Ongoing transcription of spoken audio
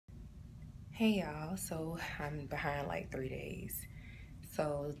Hey y'all, so I'm behind like 3 days.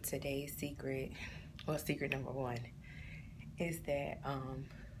 So today's secret, well, secret number one is that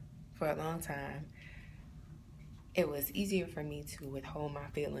for a long time it was easier for me to withhold my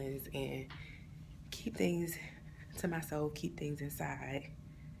feelings and keep things to myself, keep things inside,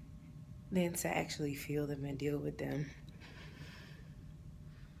 than to actually feel them and deal with them.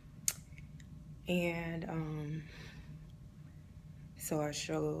 And so I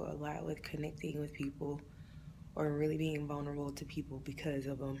struggle a lot with connecting with people or really being vulnerable to people because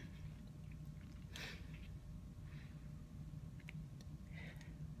of them.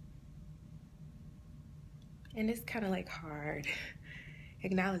 And it's kind of like hard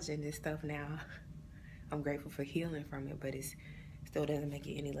acknowledging this stuff now. I'm grateful for healing from it, but it still doesn't make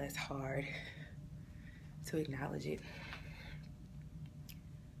it any less hard to acknowledge it.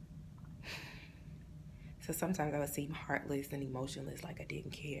 So sometimes I would seem heartless and emotionless, like I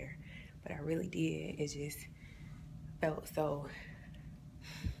didn't care, but I really did. It just felt so,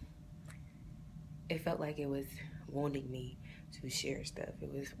 it felt like it was wanting me to share stuff.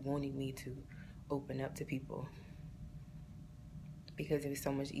 It was wanting me to open up to people because it was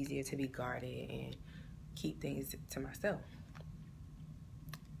so much easier to be guarded and keep things to myself.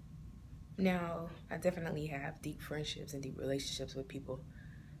 Now, I definitely have deep friendships and deep relationships with people,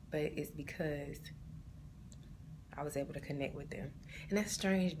 but it's because I was able to connect with them. And that's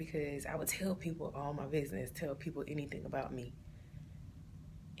strange because I would tell people all my business, tell people anything about me.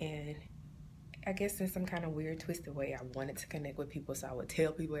 And I guess in some kind of weird, twisted way, I wanted to connect with people, so I would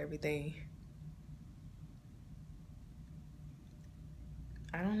tell people everything.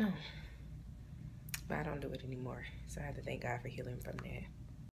 I don't know. But I don't do it anymore. So I have to thank God for healing from that.